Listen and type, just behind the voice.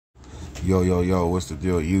Yo, what's the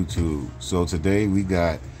deal, YouTube? So today we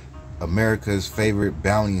got America's favorite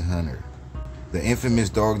bounty hunter, the infamous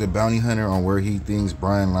Dog the Bounty Hunter, on where he thinks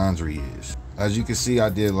Brian Laundrie is. As you can see, I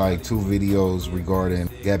did like 2 videos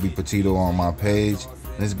regarding Gabby Petito on my page,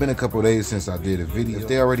 and it's been a couple days since I did a video. If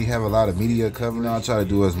they already have a lot of media coverage, I'll try to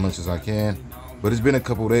do as much as I can, but it's been a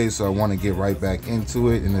couple days, so I want to get right back into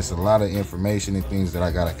it, and it's a lot of information and things that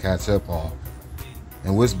I gotta catch up on.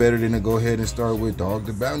 And what's better than to go ahead and start with Dog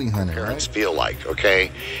the Bounty Hunter, Parents feel like, okay?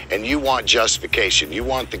 And you want justification. You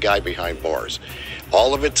want the guy behind bars.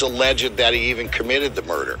 All of it's alleged that he even committed the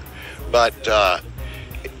murder. But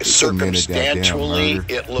circumstantially,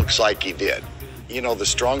 it looks like he did. You know, the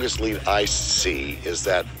strongest lead I see is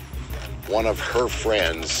that one of her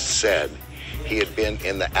friends said he had been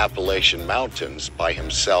in the Appalachian Mountains by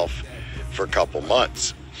himself for a couple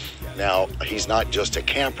months. Now, he's not just a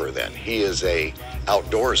camper then. He is a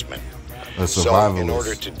outdoorsman. So in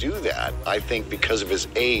order to do that, I think because of his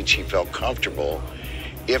age, he felt comfortable.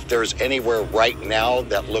 If there's anywhere right now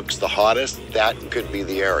that looks the hottest, that could be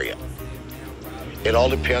the area. It all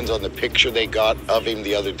depends on the picture they got of him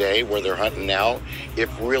the other day where they're hunting now, if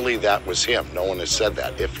really that was him. No one has said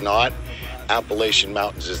that. If not, Appalachian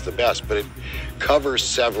Mountains is the best, but it covers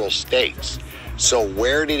several states. So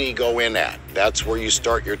where did he go in at? That's where you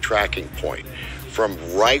start your tracking point. From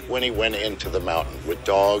right when he went into the mountain with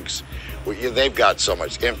dogs. They've got so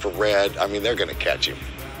much infrared. I mean, they're going to catch him.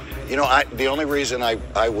 You know, the only reason I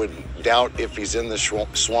would doubt if he's in the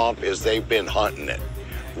swamp is they've been hunting it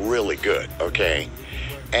really good, okay?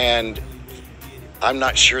 And I'm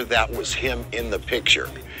not sure that was him in the picture.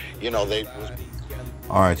 You know,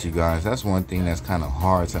 All right, you guys, that's one thing that's kind of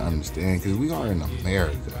hard to understand because we are in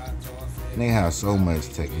America. And they have so much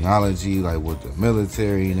technology, like with the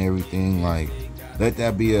military and everything. Like, let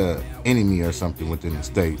that be a enemy or something within the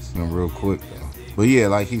states. You know, real quick though. But yeah,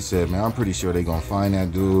 like he said, man, I'm pretty sure they're gonna find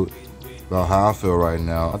that dude. About how I feel right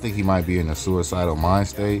now, I think he might be in a suicidal mind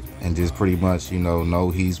state and just pretty much, you know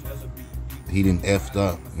he didn't effed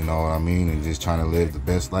up. You know what I mean? And just trying to live the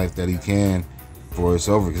best life that he can before it's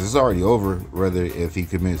over, because it's already over. Whether if he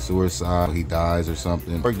commits suicide, he dies or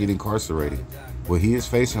something, or get incarcerated. What he is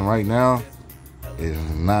facing right now is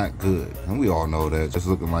not good, and we all know that. Just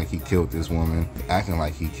looking like he killed this woman, acting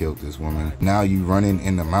like he killed this woman. Now you running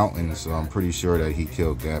in the mountains, so I'm pretty sure that he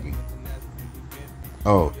killed Gabby.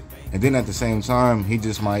 Oh, and then at the same time, he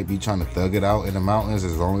just might be trying to thug it out in the mountains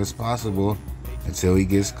as long as possible until he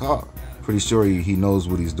gets caught. Pretty sure he knows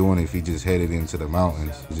what he's doing if he just headed into the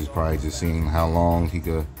mountains. He's just probably just seeing how long he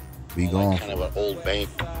could be gone. Kind of an old bank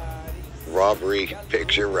robbery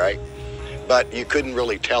picture, right? But you couldn't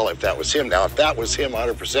really tell if that was him. Now, if that was him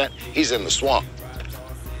 100%, he's in the swamp.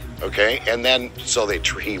 Okay, and then so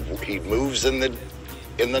he moves in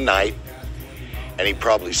the night, and he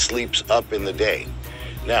probably sleeps up in the day.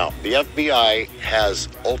 Now, the FBI has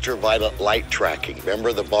ultraviolet light tracking.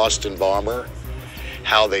 Remember the Boston bomber?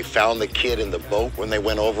 How they found the kid in the boat when they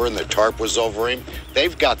went over and the tarp was over him?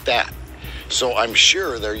 They've got that. So I'm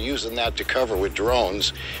sure they're using that to cover with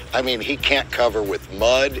drones. I mean, he can't cover with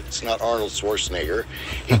mud. It's not Arnold Schwarzenegger.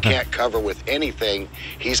 He can't cover with anything.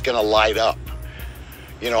 He's going to light up.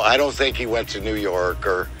 You know, I don't think he went to New York,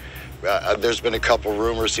 or there's been a couple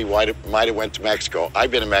rumors he might have went to Mexico.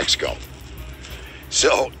 I've been to Mexico.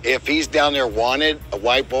 So if he's down there wanted, a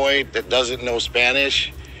white boy that doesn't know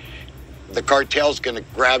Spanish, the cartel's going to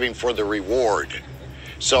grab him for the reward.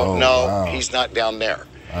 So wow. He's not down there.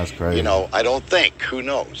 That's crazy. You know, I don't think. Who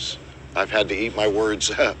knows? I've had to eat my words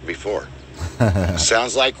before.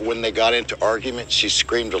 Sounds like when they got into argument, she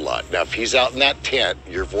screamed a lot. Now, if he's out in that tent,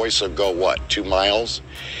 your voice will go, what, 2 miles?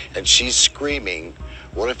 And she's screaming.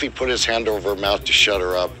 What if he put his hand over her mouth to shut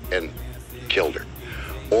her up and killed her?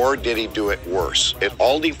 Or did he do it worse? It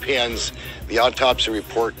all depends. The autopsy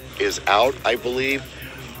report is out, I believe,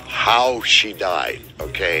 how she died,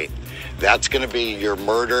 okay? That's going to be your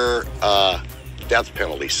murder death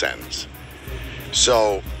penalty sentence.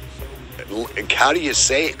 So how do you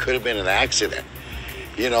say it could have been an accident?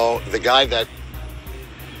 You know, the guy that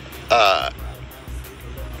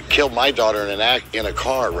killed my daughter in a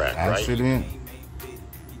car wreck, accident? Right?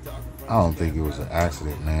 I don't think it was an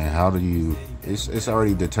accident, man. How do you... It's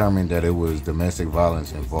already determined that it was domestic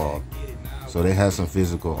violence involved. So they had some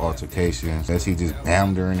physical altercations. Unless he just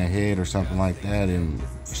bammed her in the head or something like that, and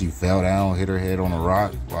she fell down, hit her head on a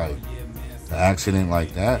rock, like an accident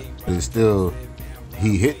like that. But it's still,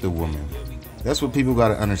 he hit the woman. That's what people got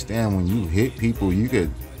to understand. When you hit people, you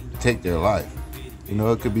could take their life. You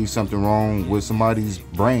know, it could be something wrong with somebody's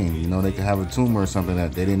brain. You know, they could have a tumor or something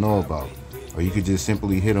that they didn't know about. Or you could just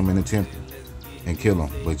simply hit them in the temple and kill them,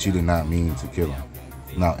 but you did not mean to kill them.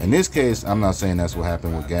 Now, in this case, I'm not saying that's what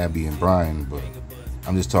happened with Gabby and Brian, but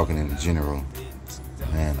I'm just talking in general.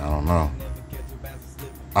 Man, I don't know.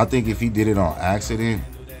 I think if he did it on accident,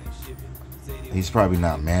 he's probably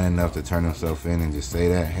not man enough to turn himself in and just say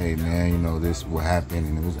that, hey, man, you know, this is what happened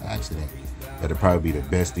and it was an accident. That'd probably be the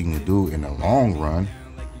best thing to do in the long run,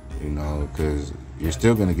 you know, because you're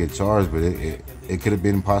still going to get charged, but it could have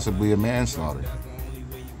been possibly a manslaughter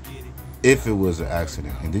if it was an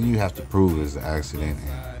accident. And then you have to prove it's an accident.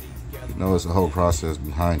 And, you know, it's a whole process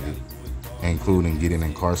behind it, including getting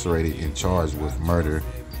incarcerated and charged with murder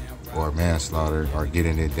or manslaughter, or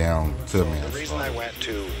getting it down to manslaughter. The reason I went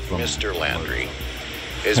to Mr. Landry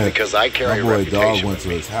is because I carry a my boy reputation. Dog went to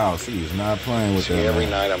his house. He is not playing with See, that every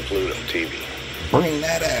man. night on Pluto TV. Bring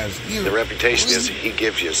that ass here. The reputation is he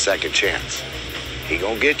gives you a second chance. He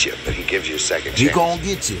gonna get you, but he gives you a second He chance. gonna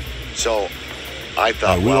get you. So I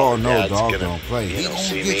thought, we well, all know Dad's Dog gonna, don't play. He gonna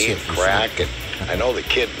see get me you and for crack, sure. and I know the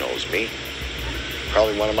kid knows me.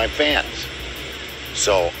 Probably one of my fans.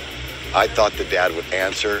 So I thought the dad would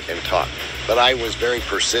answer and talk. But I was very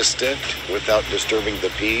persistent without disturbing the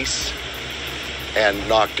peace and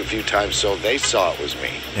knocked a few times so they saw it was me.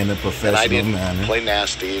 In a And I professional didn't manner. play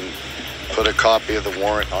nasty and put a copy of the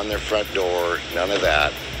warrant on their front door, none of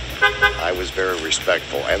that. I was very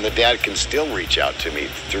respectful. And the dad can still reach out to me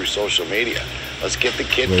through social media. Let's get the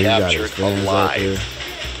kid Well, he got his captured fans out there.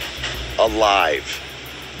 alive.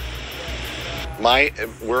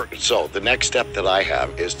 So the next step that I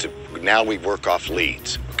have is to, now we work off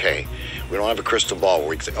leads, okay? We don't have a crystal ball where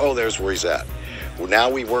we can say, oh, there's where he's at. Well, now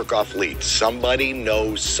we work off leads. Somebody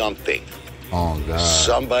knows something. Oh, God.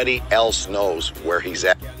 Somebody else knows where he's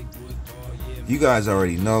at. You guys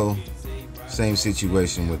already know, same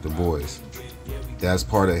situation with the boys. That's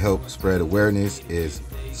part of help spread awareness, is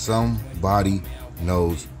somebody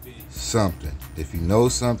knows something. If you know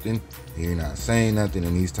something and you're not saying nothing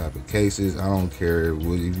in these type of cases, I don't care if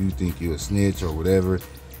you think you're a snitch or whatever,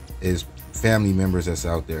 it's family members that's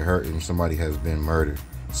out there hurting. Somebody has been murdered.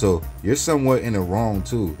 So you're somewhat in the wrong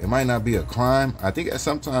too. It might not be a crime. I think that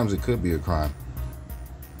sometimes it could be a crime.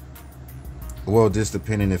 Well, just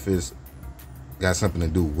depending if it's got something to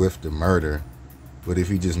do with the murder. But if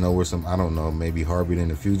you just know where I don't know, maybe harboring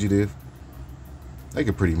a fugitive, they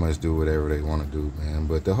could pretty much do whatever they want to do, man.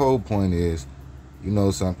 But the whole point is, you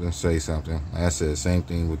know something, say something. Like I said, same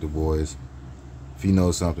thing with the boys. If you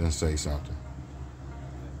know something, say something.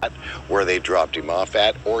 Where they dropped him off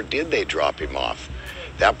at, or did they drop him off?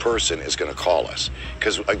 That person is going to call us.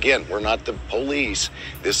 Because, again, we're not the police.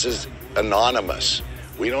 This is anonymous.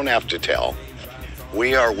 We don't have to tell.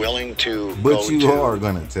 We are willing to But you are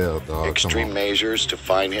going to tell, dog. extreme measures to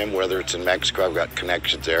find him, whether it's in Mexico, I've got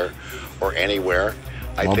connections there, or anywhere.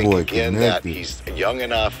 I My think, boy again, that connected. he's young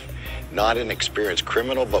enough, not an experienced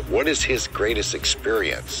criminal, but what is his greatest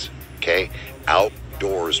experience? Okay?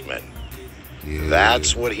 Outdoorsman. Yeah.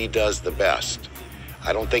 That's what he does the best.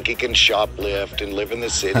 I don't think he can shoplift and live in the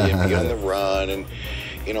city and be on the run and,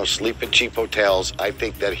 you know, sleep in cheap hotels. I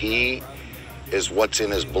think that he is what's in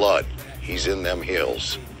his blood. He's in them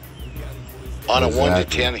hills. On a 1 to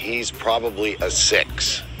 10, he's probably a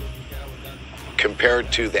 6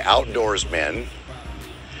 compared to the outdoorsmen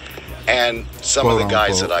and some of the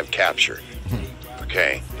guys that I've captured.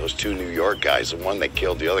 Okay, those 2 New York guys, the one that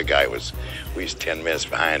killed the other guy we was 10 minutes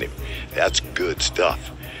behind him. That's good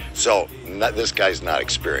stuff. So this guy's not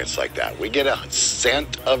experienced like that. We get a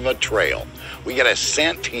scent of a trail. We get a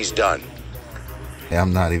scent, he's done. Hey,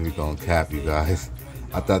 I'm not even going to cap you guys.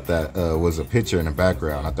 I thought that was a picture in the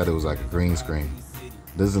background. I thought it was like a green screen.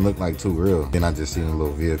 Doesn't look like too real. Then I just seen a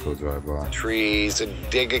little vehicle drive by. Trees and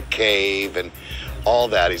dig a cave and all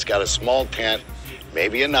that. He's got a small tent,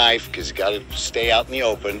 maybe a knife, because he's got to stay out in the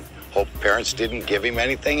open. Hope parents didn't give him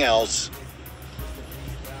anything else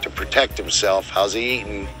to protect himself. How's he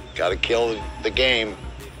eating? Got to kill the game.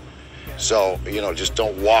 So, you know, just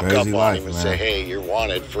don't walk Crazy up on life, him and man. say, hey, you're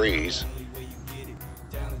wanted, freeze.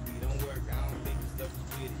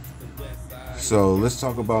 So let's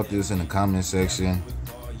talk about this in the comment section.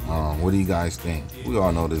 What do you guys think? We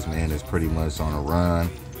all know this man is pretty much on a run,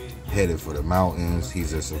 headed for the mountains.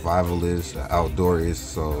 He's a survivalist, an outdoorist.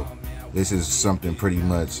 So this is something pretty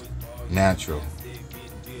much natural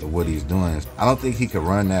to what he's doing. I don't think he could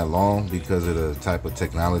run that long because of the type of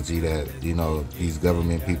technology that, you know, these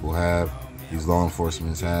government people have, these law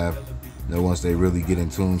enforcement have. You know, once they really get in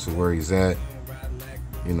tune to where he's at,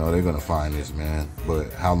 you know, they're gonna find this man.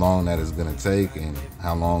 But how long that is gonna take and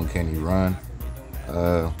how long can he run?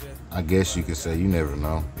 I guess you could say you never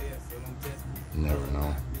know. You never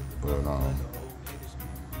know. But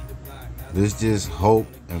let's just hope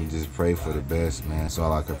and just pray for the best, man. That's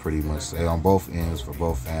all I could pretty much say on both ends for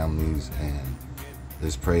both families. And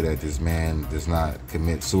let's pray that this man does not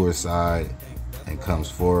commit suicide and comes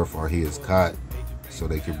forth, or he is caught, so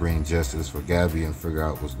they can bring justice for Gabby and figure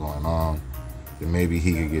out what's going on. Then maybe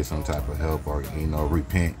he could get some type of help, or, you know,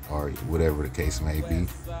 repent, or whatever the case may be.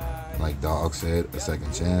 Like Dog said, a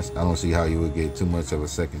second chance. I don't see how you would get too much of a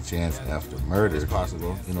second chance after murder. It's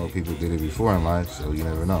possible. You know, people did it before in life, so you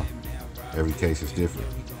never know. Every case is different.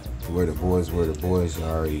 Where the boys, you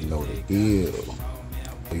already know the deal.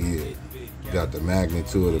 Yeah, got the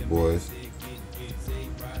magnitude of the boys.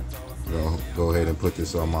 Go ahead and put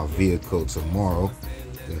this on my vehicle tomorrow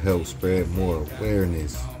to help spread more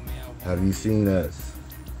awareness. Have you seen us?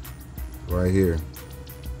 Right here.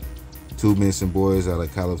 2 missing boys out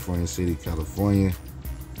of California City, California,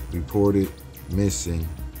 reported missing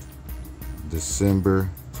December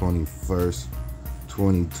 21st,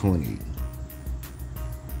 2020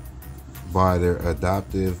 by their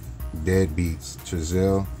adoptive deadbeats,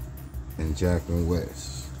 Trezell and Jacqueline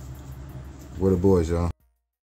West. Where the boys, y'all?